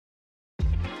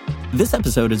This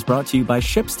episode is brought to you by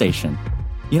ShipStation.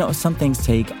 You know, some things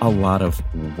take a lot of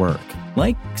work,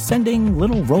 like sending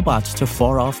little robots to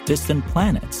far-off distant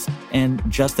planets. And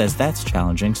just as that's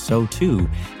challenging, so too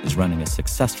is running a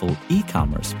successful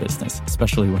e-commerce business,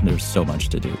 especially when there's so much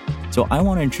to do. So I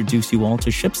want to introduce you all to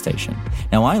ShipStation.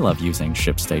 Now, I love using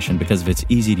ShipStation because of its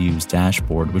easy-to-use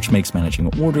dashboard, which makes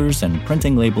managing orders and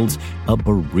printing labels a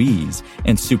breeze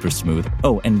and super smooth.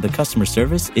 Oh, and the customer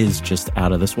service is just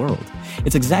out of this world.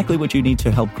 It's exactly what you need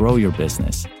to help grow your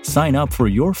business. Sign up for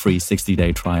your free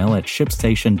 60-day trial at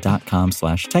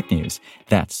shipstation.com/technews.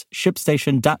 That's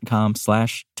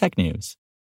shipstation.com/technews.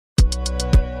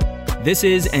 This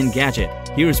is Engadget.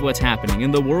 Here's what's happening in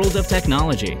the world of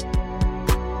technology.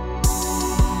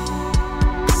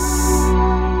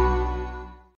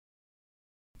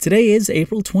 Today is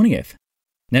April 20th.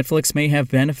 Netflix may have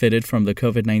benefited from the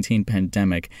COVID-19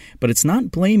 pandemic, but it's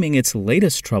not blaming its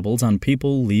latest troubles on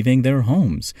people leaving their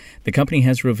homes. The company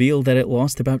has revealed that it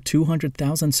lost about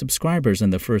 200,000 subscribers in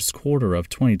the first quarter of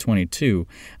 2022,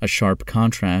 a sharp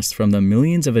contrast from the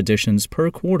millions of additions per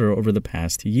quarter over the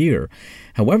past year.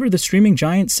 However, the streaming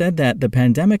giant said that the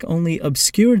pandemic only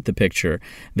obscured the picture.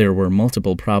 There were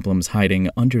multiple problems hiding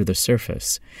under the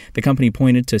surface. The company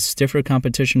pointed to stiffer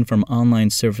competition from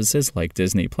online services like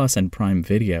Disney Plus and Prime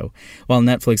Video. While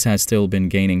Netflix has still been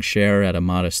gaining share at a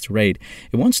modest rate,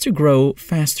 it wants to grow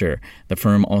faster. The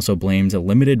firm also blamed a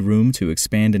limited room to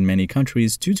expand in many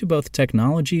countries due to both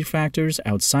technology factors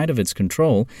outside of its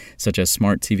control, such as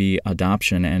smart TV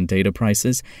adoption and data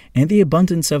prices, and the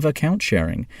abundance of account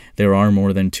sharing. There are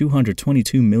more than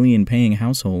 222 million paying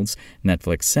households,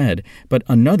 Netflix said, but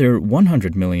another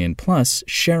 100 million plus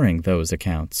sharing those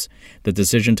accounts. The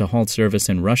decision to halt service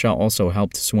in Russia also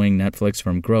helped swing Netflix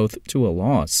from growth to a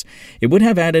loss. It would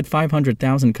have added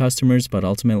 500,000 customers, but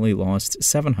ultimately lost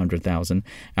 700,000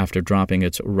 after dropping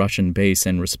its Russian base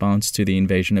in response to the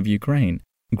invasion of Ukraine.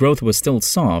 Growth was still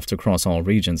soft across all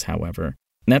regions, however.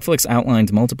 Netflix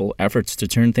outlined multiple efforts to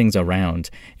turn things around.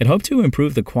 It hoped to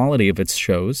improve the quality of its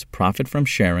shows, profit from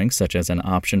sharing, such as an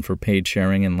option for paid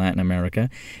sharing in Latin America,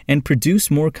 and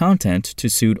produce more content to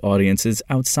suit audiences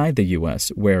outside the U.S.,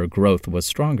 where growth was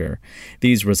stronger.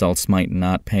 These results might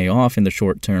not pay off in the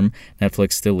short term.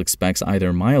 Netflix still expects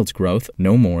either mild growth,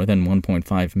 no more than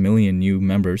 1.5 million new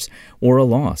members, or a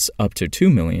loss, up to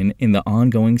 2 million, in the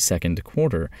ongoing second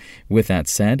quarter. With that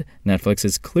said, Netflix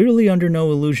is clearly under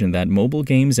no illusion that mobile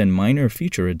games and minor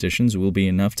feature additions will be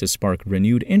enough to spark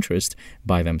renewed interest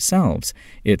by themselves.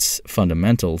 Its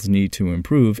fundamentals need to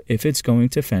improve if it's going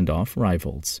to fend off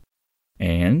rivals.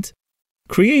 And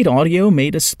Create Audio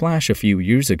made a splash a few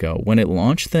years ago when it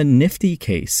launched the Nifty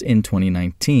case in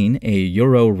 2019, a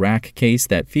Euro rack case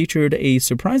that featured a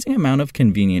surprising amount of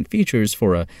convenient features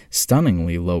for a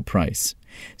stunningly low price.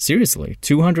 Seriously,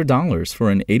 $200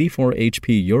 for an 84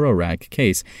 HP Eurorack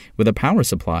case with a power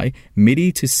supply,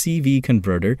 MIDI to CV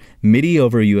converter, MIDI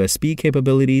over USB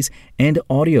capabilities, and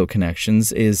audio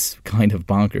connections is kind of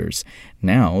bonkers.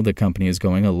 Now, the company is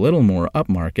going a little more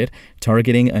upmarket,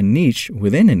 targeting a niche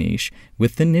within a niche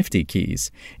with the Nifty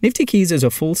Keys. Nifty Keys is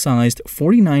a full-sized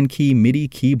 49-key MIDI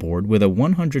keyboard with a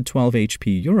 112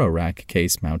 HP Eurorack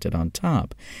case mounted on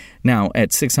top. Now, at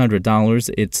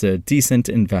 $600, it's a decent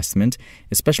investment,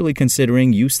 especially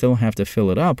considering you still have to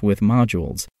fill it up with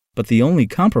modules. But the only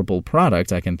comparable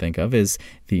product I can think of is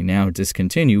the now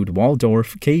discontinued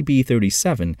Waldorf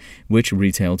KB37, which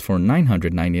retailed for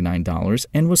 $999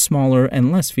 and was smaller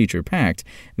and less feature-packed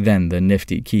than the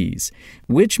Nifty Keys,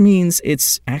 which means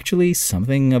it's actually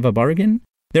something of a bargain.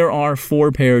 There are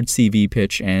 4 paired CV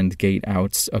pitch and gate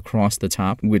outs across the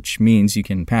top, which means you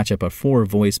can patch up a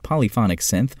 4-voice polyphonic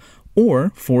synth,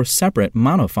 or 4 separate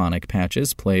monophonic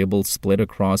patches playable split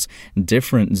across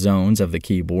different zones of the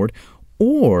keyboard,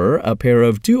 or a pair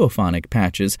of duophonic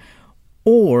patches,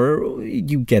 or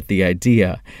you get the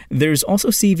idea. There's also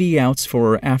CV outs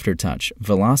for Aftertouch,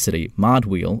 Velocity, Mod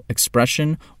Wheel,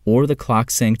 Expression, or the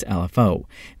clock-synced LFO.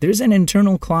 There's an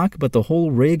internal clock, but the whole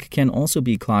rig can also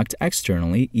be clocked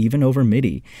externally, even over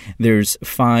MIDI. There's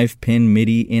 5-pin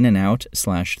MIDI in and out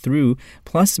 /through,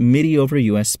 plus MIDI over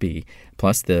USB.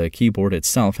 Plus, the keyboard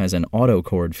itself has an auto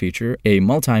chord feature, a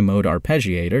multi-mode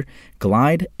arpeggiator,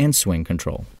 glide, and swing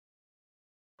control.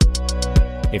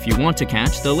 If you want to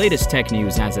catch the latest tech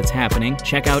news as it's happening,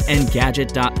 check out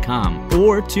Engadget.com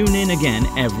or tune in again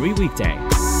every weekday.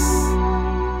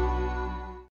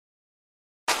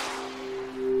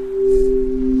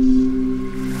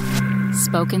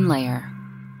 SpokenLayer.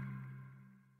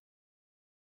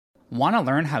 Want to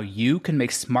learn how you can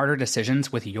make smarter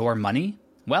decisions with your money?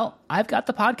 Well, I've got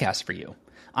the podcast for you.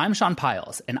 I'm Sean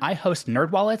Piles, and I host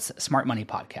NerdWallet's Smart Money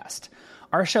Podcast.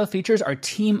 Our show features our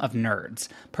team of nerds,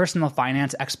 personal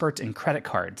finance experts in credit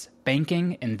cards,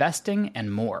 banking, investing,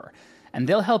 and more. And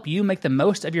they'll help you make the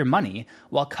most of your money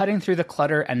while cutting through the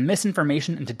clutter and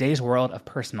misinformation in today's world of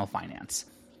personal finance.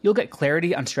 You'll get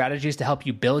clarity on strategies to help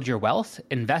you build your wealth,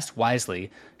 invest wisely,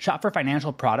 shop for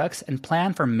financial products, and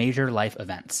plan for major life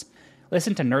events.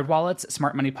 Listen to NerdWallet's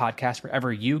Smart Money Podcast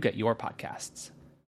wherever you get your podcasts.